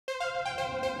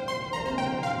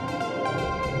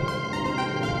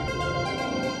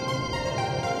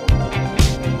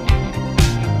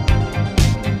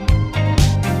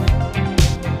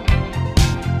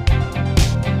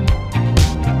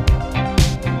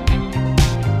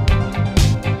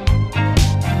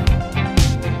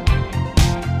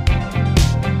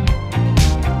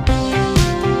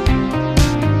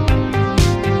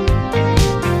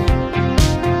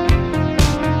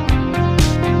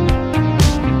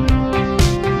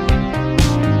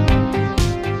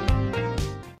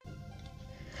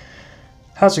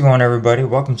How's it going, everybody?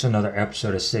 Welcome to another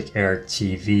episode of Sick Eric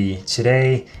TV.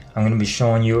 Today I'm going to be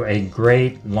showing you a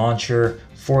great launcher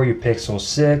for your Pixel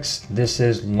 6. This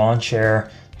is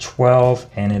Lawnchair 12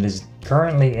 and it is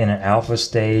currently in an alpha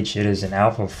stage. It is in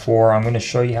alpha 4. I'm going to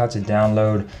show you how to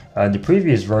download the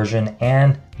previous version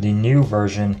and the new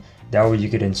version. That way you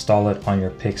could install it on your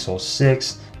Pixel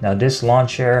 6. Now this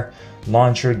Lawnchair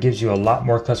Launcher gives you a lot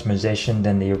more customization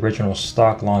than the original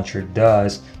stock launcher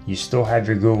does. You still have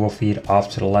your Google feed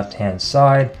off to the left hand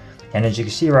side, and as you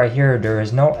can see right here, there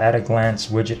is no at a glance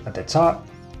widget at the top,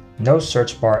 no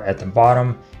search bar at the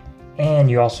bottom, and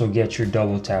you also get your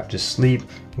double tap to sleep,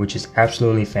 which is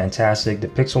absolutely fantastic. The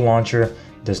Pixel launcher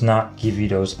does not give you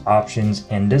those options,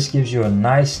 and this gives you a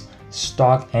nice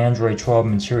stock Android 12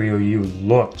 Material U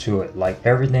look to it. Like,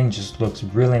 everything just looks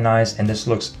really nice, and this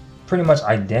looks pretty much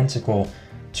identical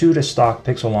to the stock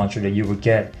Pixel launcher that you would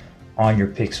get on your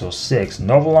Pixel 6.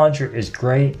 Nova launcher is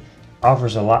great,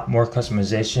 offers a lot more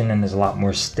customization and is a lot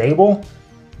more stable,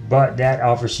 but that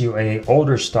offers you a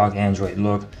older stock Android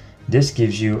look. This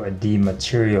gives you the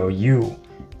Material U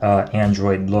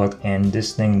Android look, and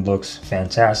this thing looks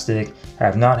fantastic. I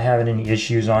have not had any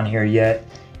issues on here yet,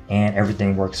 and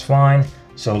everything works fine.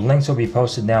 So links will be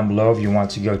posted down below if you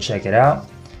want to go check it out.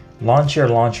 Lawnchair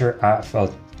Launcher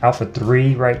Alpha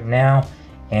 3 right now,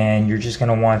 and you're just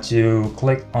going to want to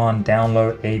click on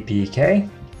download APK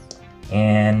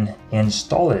and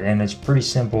install it, and it's pretty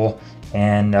simple.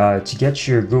 And to get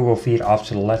your Google feed off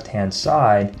to the left hand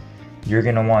side, you're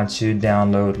going to want to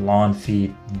download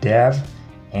Lawnfeed Dev,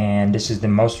 and this is the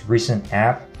most recent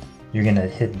app. You're going to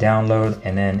hit download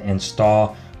and then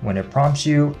install when it prompts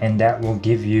you, and that will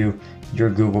give you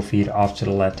your Google feed off to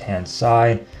the left hand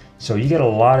side. So you get a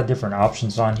lot of different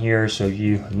options on here. So if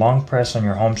you long press on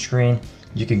your home screen,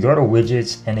 you can go to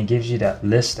widgets, and it gives you that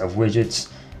list of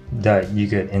widgets that you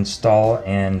could install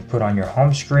and put on your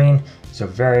home screen. So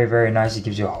very, very nice. It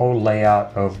gives you a whole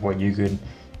layout of what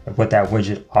that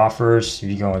widget offers. If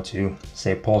you go into,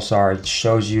 say, Pulsar, it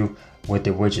shows you what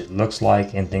the widget looks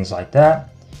like and things like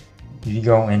that. If you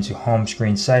go into home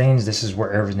screen settings, this is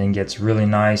where everything gets really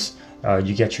nice.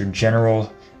 You get your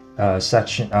general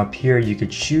section up here. You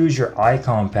could choose your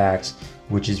icon packs,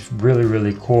 which is really,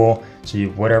 really cool. So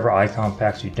whatever icon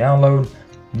packs you download,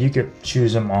 you could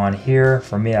choose them on here.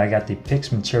 For me, I got the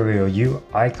Pix Material U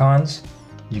icons.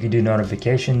 You can do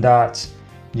notification dots.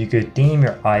 You could theme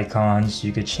your icons.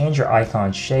 You could change your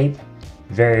icon shape.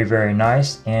 Very, very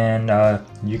nice. And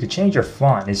you could change your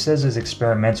font. It says it's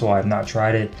experimental. I have not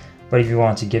tried it, but if you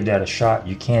want to give that a shot,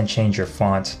 you can change your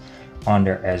font on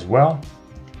there as well.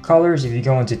 Colors, if you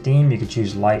go into theme, you could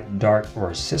choose light, dark,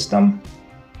 or system.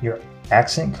 Your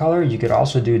accent color, you could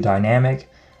also do dynamic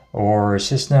or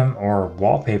system or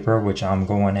wallpaper, which I'm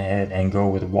going ahead and go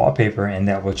with wallpaper, and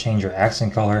that will change your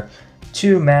accent color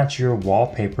to match your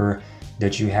wallpaper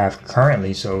that you have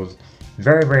currently. So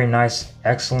very, very nice,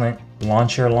 excellent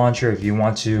Lawnchair Launcher if you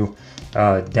want to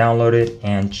download it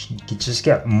and just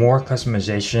get more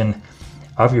customization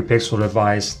of your Pixel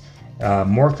device.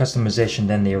 More customization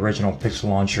than the original Pixel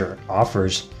launcher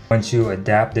offers. Into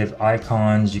adaptive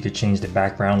icons, you could change the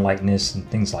background lightness and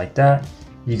things like that.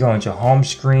 You go into home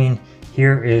screen.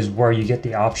 Here is where you get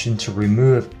the option to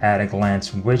remove at a glance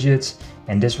widgets,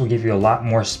 and this will give you a lot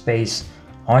more space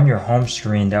on your home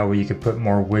screen. That way you could put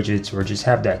more widgets or just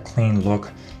have that clean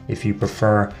look if you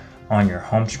prefer on your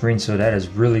home screen. So that is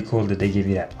really cool that they give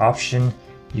you that option.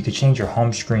 You could change your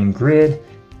home screen grid.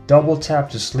 Double tap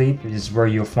to sleep is where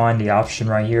you'll find the option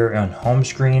right here on home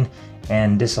screen,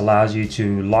 and this allows you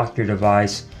to lock your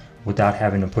device without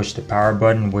having to push the power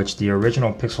button, which the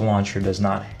original Pixel launcher does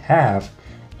not have,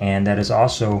 and that is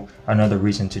also another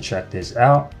reason to check this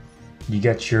out. You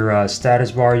get your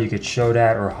status bar. You could show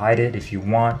that or hide it if you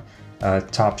want.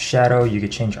 Top shadow, you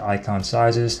could change your icon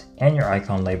sizes and your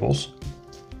icon labels.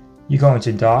 You go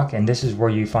into dock, and this is where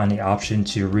you find the option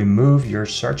to remove your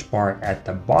search bar at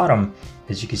the bottom.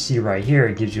 As you can see right here,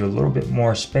 it gives you a little bit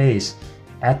more space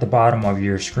at the bottom of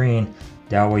your screen.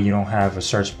 That way you don't have a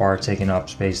search bar taking up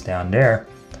space down there.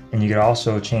 And you could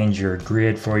also change your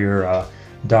grid for your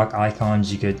dock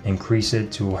icons. You could increase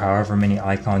it to however many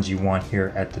icons you want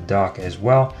here at the dock as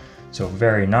well. So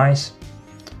very nice.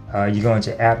 You go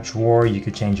into app drawer, you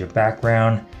could change your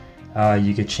background.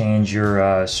 You could change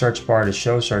your search bar to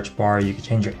show search bar. You could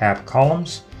change your app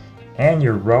columns and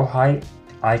your row height,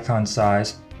 icon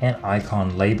size, and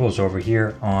icon labels over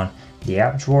here on the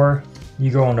app drawer. You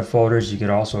go into folders. You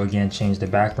could also again change the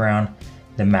background,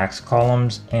 the max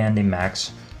columns, and the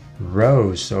max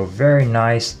rows. So very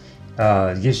nice.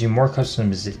 It gives you more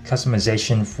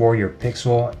customization for your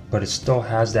Pixel, but it still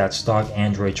has that stock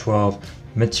Android 12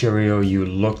 Material U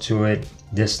look to it.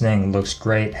 This thing looks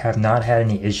great. Have not had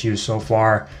any issues so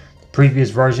far. Previous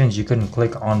versions, you couldn't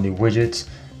click on the widgets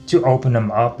to open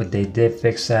them up, but they did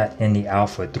fix that in the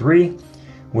Alpha 3,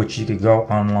 which you could go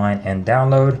online and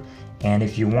download. And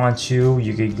if you want to,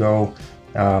 you could go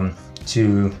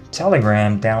to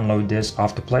Telegram, download this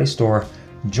off the Play Store,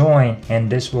 join, and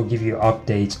this will give you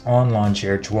updates on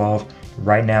Lawnchair 12.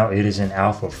 Right now it is in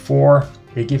Alpha 4.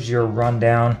 It gives you a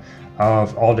rundown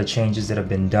of all the changes that have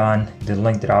been done. The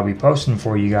link that I'll be posting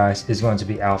for you guys is going to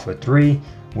be Alpha 3,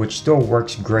 which still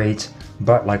works great.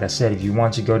 But like I said, if you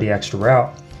want to go the extra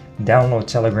route, download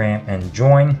Telegram and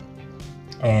join.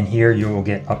 And here you will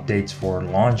get updates for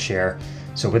Lawnchair.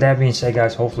 So with that being said,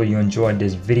 guys, hopefully you enjoyed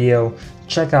this video.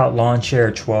 Check out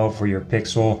Lawnchair 12 for your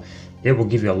Pixel. It will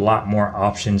give you a lot more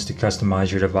options to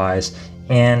customize your device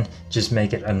and just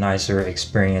make it a nicer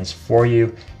experience for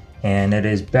you. And it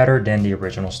is better than the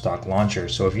original stock launcher.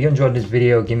 So if you enjoyed this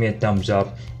video, give me a thumbs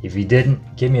up. If you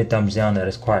didn't, give me a thumbs down. That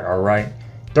is quite all right.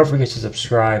 Don't forget to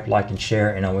subscribe, like, and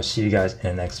share, and I will see you guys in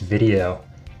the next video.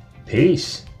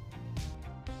 Peace.